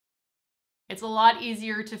It's a lot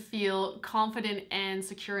easier to feel confident and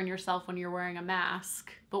secure in yourself when you're wearing a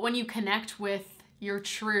mask. But when you connect with your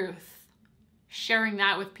truth, sharing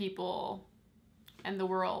that with people and the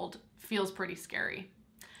world feels pretty scary.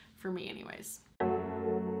 For me anyways.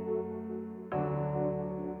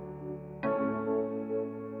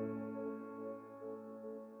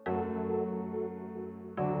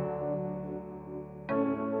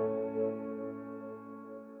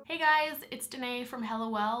 Hey guys, it's Danae from Hello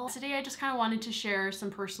Well. Today I just kind of wanted to share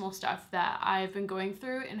some personal stuff that I've been going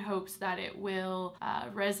through in hopes that it will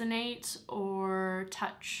resonate or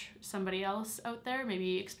touch somebody else out there,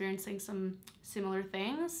 maybe experiencing some similar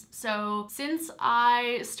things. So since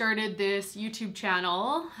I started this YouTube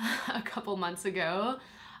channel a couple months ago,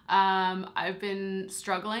 I've been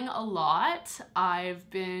struggling a lot. I've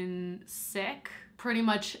been sick pretty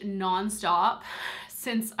much non-stop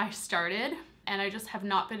since I started. And I just have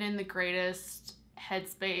not been in the greatest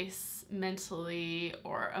headspace mentally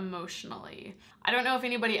or emotionally. I don't know if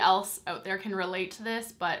anybody else out there can relate to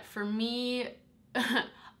this, but for me,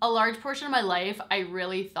 a large portion of my life, I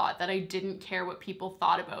really thought that I didn't care what people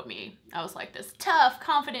thought about me. I was like this tough,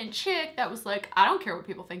 confident chick that was like, I don't care what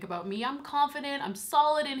people think about me. I'm confident, I'm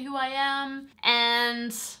solid in who I am.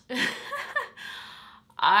 And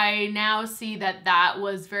I now see that that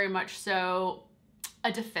was very much so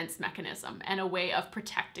a defense mechanism and a way of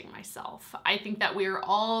protecting myself. I think that we are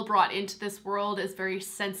all brought into this world as very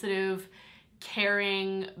sensitive,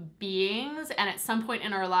 caring beings, and at some point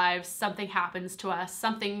in our lives, something happens to us,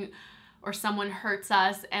 something or someone hurts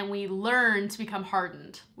us, and we learn to become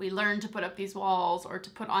hardened. We learn to put up these walls or to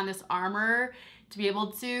put on this armor to be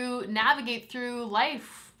able to navigate through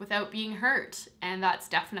life without being hurt. And that's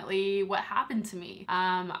definitely what happened to me.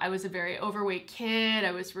 I was a very overweight kid.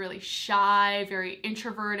 I was really shy, very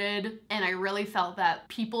introverted. And I really felt that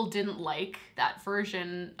people didn't like that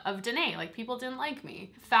version of Danae. Like, people didn't like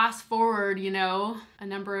me. Fast forward, you know, a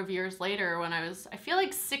number of years later when I feel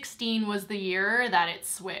like 16 was the year that it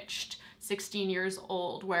switched. 16 years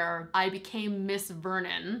old, where I became Miss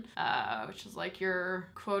Vernon, which is like your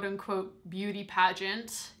quote-unquote beauty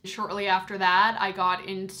pageant. Shortly after that, I got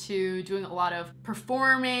into doing a lot of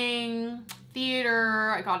performing,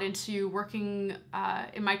 theater. I got into working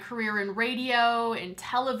in my career in radio, in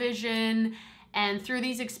television, and through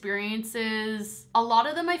these experiences, a lot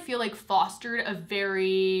of them I feel like fostered a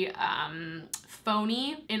very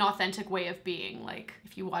phony, inauthentic way of being. Like,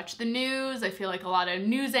 if you watch the news, I feel like a lot of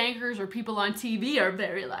news anchors or people on TV are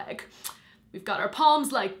very like, we've got our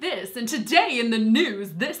palms like this, and today in the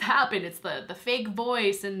news, this happened. It's the fake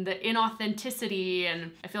voice and the inauthenticity,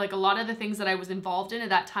 and I feel like a lot of the things that I was involved in at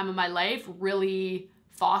that time of my life really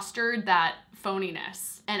fostered that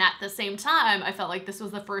phoniness. And at the same time, I felt like this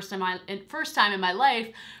was the first time in my life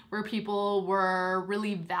where people were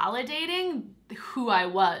really validating who I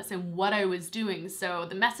was and what I was doing. So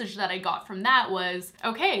the message that I got from that was,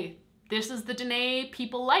 okay, this is the Danae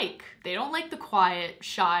people like. They don't like the quiet,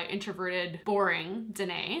 shy, introverted, boring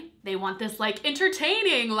Danae. They want this like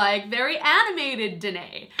entertaining, like very animated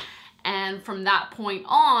Danae. And from that point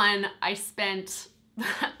on, I spent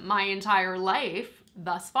my entire life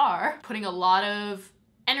thus far putting a lot of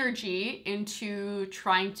energy into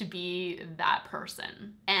trying to be that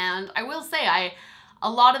person. And I will say, a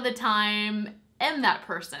lot of the time am that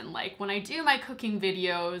person. Like, when I do my cooking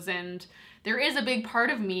videos, and there is a big part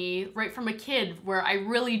of me right from a kid where I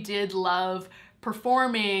really did love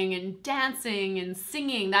performing and dancing and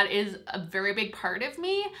singing. That is a very big part of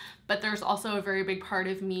me, but there's also a very big part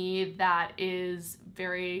of me that is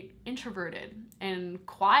very introverted and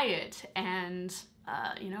quiet, and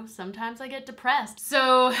you know, sometimes I get depressed.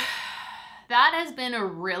 So that has been a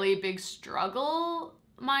really big struggle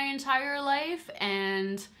my entire life,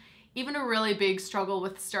 and even a really big struggle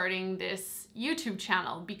with starting this YouTube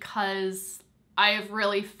channel, because I have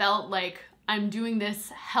really felt like I'm doing this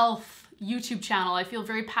health YouTube channel. I feel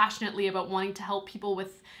very passionately about wanting to help people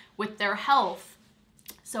with their health.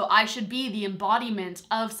 So I should be the embodiment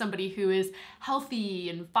of somebody who is healthy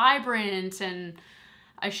and vibrant, and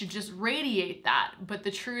I should just radiate that. But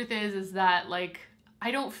the truth is that, like,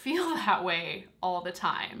 I don't feel that way all the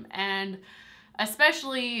time. And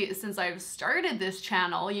especially since I've started this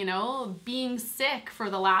channel, you know, being sick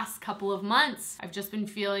for the last couple of months, I've just been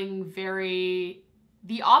feeling very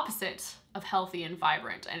the opposite of healthy and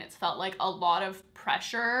vibrant. And it's felt like a lot of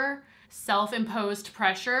pressure, self-imposed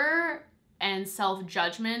pressure, and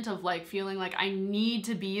self-judgment of like feeling like I need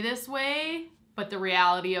to be this way, but the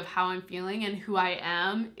reality of how I'm feeling and who I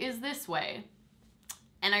am is this way.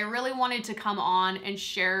 And I really wanted to come on and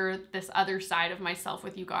share this other side of myself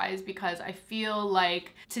with you guys, because I feel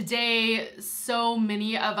like today so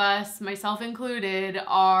many of us, myself included,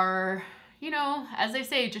 are, you know, as they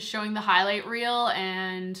say, just showing the highlight reel.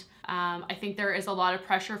 And I think there is a lot of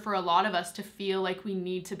pressure for a lot of us to feel like we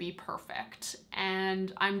need to be perfect.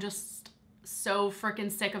 And I'm just so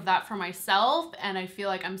freaking sick of that for myself. And I feel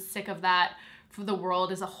like I'm sick of that for the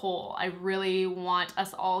world as a whole. I really want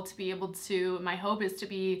us all to be able to, my hope is to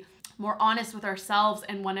be more honest with ourselves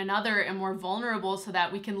and one another and more vulnerable, so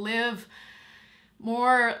that we can live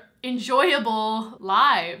more enjoyable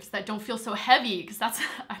lives that don't feel so heavy. Because that's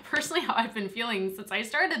personally how I've been feeling since I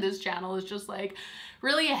started this channel, is just like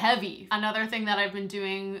really heavy. Another thing that I've been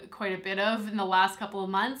doing quite a bit of in the last couple of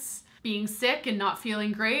months, being sick and not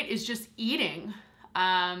feeling great, is just eating.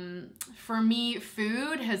 For me,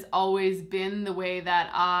 food has always been the way that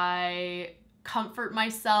I comfort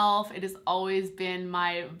myself. It has always been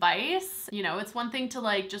my vice. You know, it's one thing to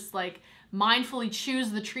like just like mindfully choose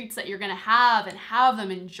the treats that you're gonna have and have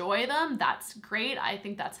them, enjoy them. That's great. I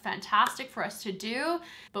think that's fantastic for us to do.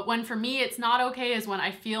 But when for me it's not okay is when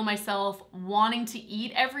I feel myself wanting to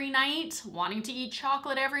eat every night, wanting to eat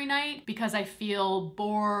chocolate every night because I feel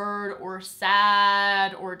bored or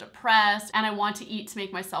sad or depressed, and I want to eat to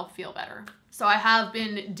make myself feel better. So I have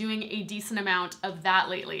been doing a decent amount of that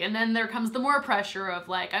lately. And then there comes the more pressure of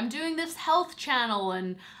like, I'm doing this health channel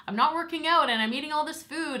and I'm not working out and I'm eating all this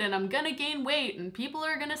food and I'm gonna gain weight and people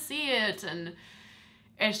are gonna see it. And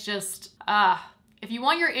it's just, if you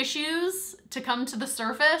want your issues to come to the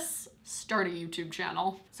surface, start a YouTube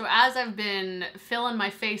channel. So as I've been filling my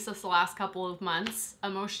face this last couple of months,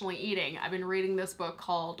 emotionally eating, I've been reading this book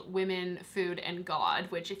called Women, Food, and God,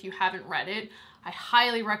 which if you haven't read it, I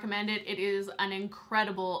highly recommend it. It is an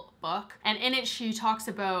incredible book. And in it, she talks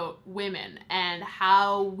about women and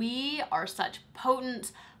how we are such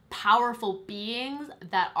potent, powerful beings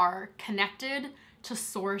that are connected to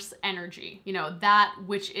source energy. You know, that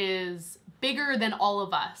which is bigger than all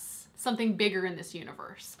of us, something bigger in this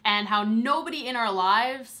universe. And how nobody in our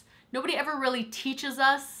lives, nobody ever really teaches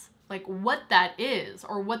us like what that is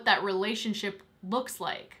or what that relationship looks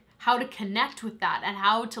like, how to connect with that, and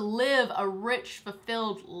how to live a rich,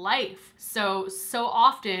 fulfilled life. So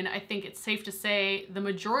often, I think it's safe to say the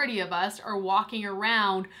majority of us are walking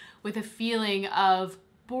around with a feeling of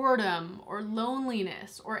boredom or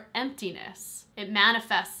loneliness or emptiness. It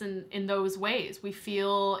manifests in those ways. We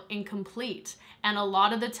feel incomplete. And a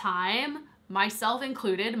lot of the time, myself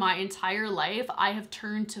included, my entire life, I have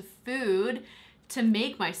turned to food to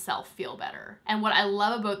make myself feel better. And what I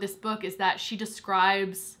love about this book is that she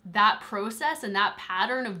describes that process and that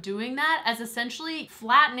pattern of doing that as essentially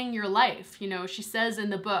flattening your life. You know, she says in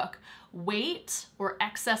the book, weight or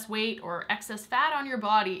excess fat on your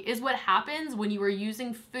body is what happens when you are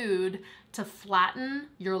using food to flatten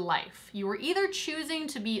your life. You are either choosing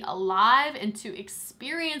to be alive and to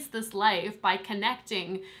experience this life by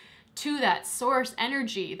connecting to that source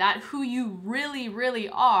energy, that who you really, really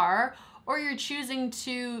are, or you're choosing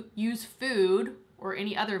to use food or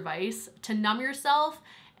any other vice to numb yourself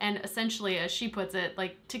and essentially, as she puts it,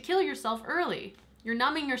 like to kill yourself early. You're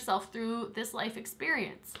numbing yourself through this life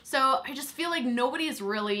experience. So I just feel like nobody is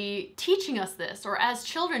really teaching us this, or as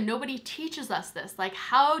children, nobody teaches us this, like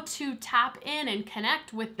how to tap in and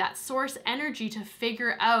connect with that source energy to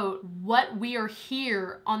figure out what we are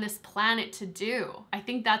here on this planet to do. I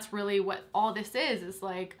think that's really what all this is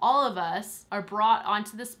like all of us are brought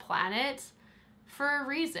onto this planet for a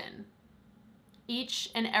reason.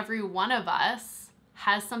 Each and every one of us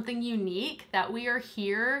has something unique that we are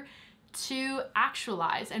here to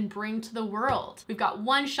actualize and bring to the world. We've got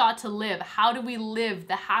one shot to live. How do we live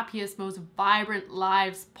the happiest, most vibrant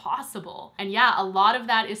lives possible? And yeah, a lot of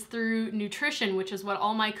that is through nutrition, which is what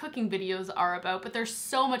all my cooking videos are about, but there's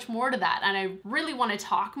so much more to that. And I really want to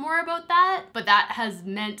talk more about that, but that has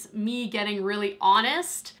meant me getting really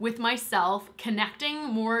honest with myself, connecting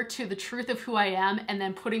more to the truth of who I am, and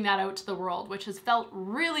then putting that out to the world, which has felt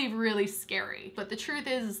really, really scary. But the truth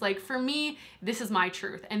is like, for me, this is my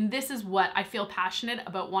truth. And this is what I feel passionate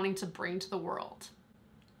about wanting to bring to the world.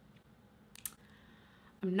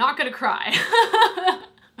 I'm not gonna cry,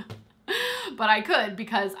 but I could,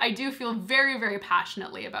 because I do feel very, very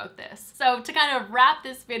passionately about this. So to kind of wrap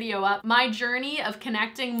this video up, my journey of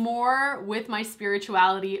connecting more with my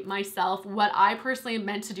spirituality, myself, what I personally am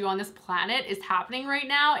meant to do on this planet is happening right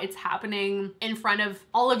now. It's happening in front of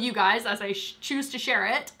all of you guys as I choose to share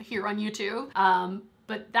it here on YouTube.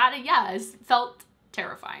 But that, yeah, has felt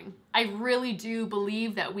terrifying. I really do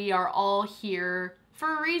believe that we are all here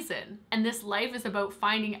for a reason. And this life is about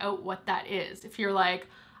finding out what that is. If you're like,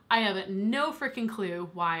 I have no freaking clue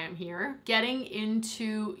why I'm here. Getting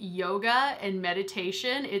into yoga and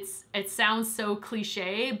meditation, it sounds so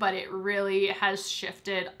cliche, but it really has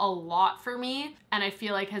shifted a lot for me, and I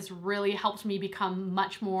feel like has really helped me become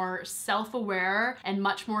much more self-aware and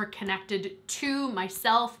much more connected to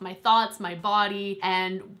myself, my thoughts, my body,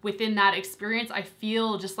 and within that experience, I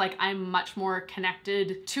feel just like I'm much more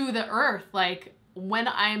connected to the earth. Like, when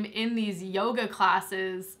I'm in these yoga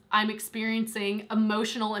classes, I'm experiencing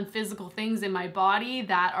emotional and physical things in my body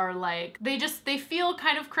that are like, they feel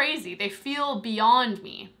kind of crazy. They feel beyond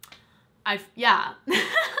me. Yeah.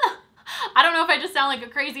 I don't know if I just sound like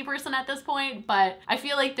a crazy person at this point, but I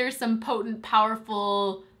feel like there's some potent,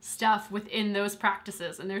 powerful stuff within those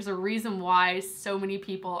practices, and there's a reason why so many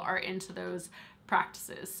people are into those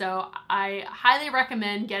practices. So I highly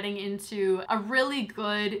recommend getting into a really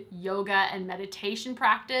good yoga and meditation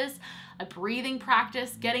practice, a breathing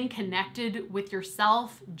practice, getting connected with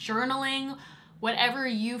yourself, journaling, whatever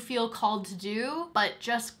you feel called to do, but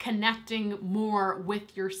just connecting more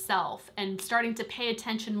with yourself and starting to pay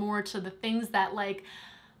attention more to the things that like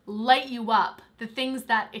light you up, the things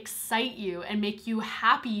that excite you and make you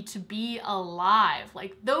happy to be alive.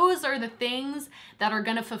 Like, those are the things that are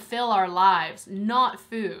gonna fulfill our lives, not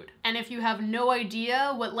food. And if you have no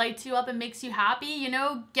idea what lights you up and makes you happy, you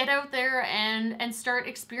know, get out there and start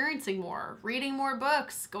experiencing more, reading more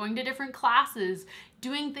books, going to different classes,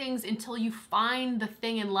 doing things until you find the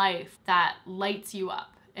thing in life that lights you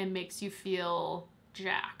up and makes you feel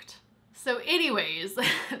jacked. So anyways,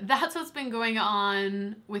 that's what's been going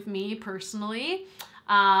on with me personally.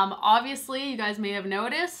 Obviously, you guys may have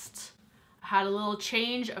noticed I had a little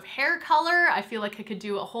change of hair color. I feel like I could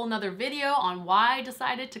do a whole nother video on why I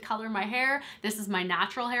decided to color my hair. This is my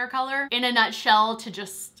natural hair color. In a nutshell, to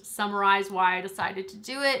just summarize why I decided to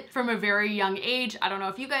do it from a very young age. I don't know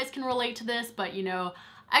if you guys can relate to this, but you know,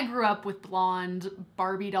 I grew up with blonde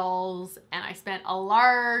Barbie dolls, and I spent a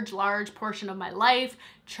large portion of my life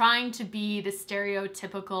trying to be the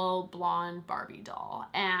stereotypical blonde Barbie doll.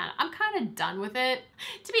 And I'm kind of done with it.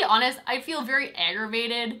 To be honest, I feel very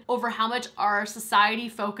aggravated over how much our society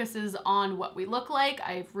focuses on what we look like.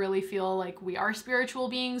 I really feel like we are spiritual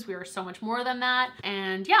beings. We are so much more than that.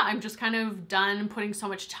 And yeah, I'm just kind of done putting so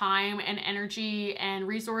much time and energy and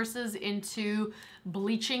resources into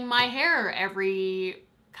bleaching my hair every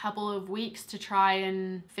couple of weeks to try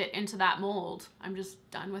and fit into that mold. I'm just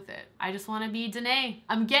done with it. I just want to be Danae.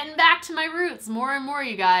 I'm getting back to my roots more and more,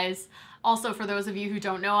 you guys. Also, for those of you who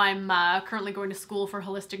don't know, I'm currently going to school for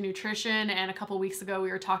holistic nutrition, and a couple weeks ago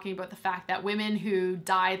we were talking about the fact that women who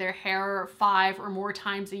dye their hair 5 or more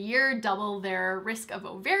times a year double their risk of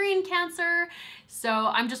ovarian cancer. So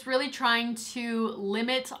I'm just really trying to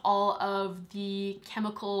limit all of the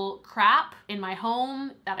chemical crap in my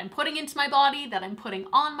home that I'm putting into my body, that I'm putting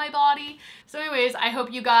on my body. So anyways, I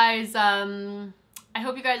hope you guys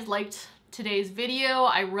liked today's video.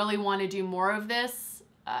 I really want to do more of this.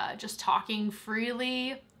 Just talking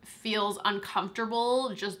freely feels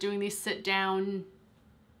uncomfortable, just doing these sit down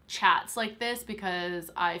chats like this, because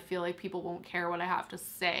I feel like people won't care what I have to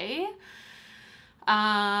say.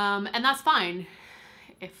 And that's fine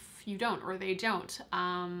if you don't or they don't.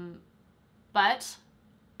 But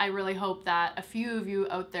I really hope that a few of you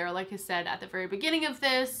out there, like I said at the very beginning of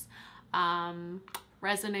this,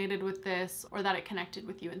 resonated with this, or that it connected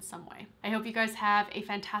with you in some way. I hope you guys have a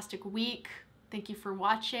fantastic week. Thank you for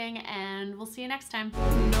watching, and we'll see you next time.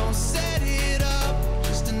 Don't set it up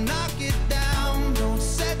just to knock it down. Don't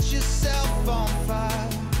set yourself on fire.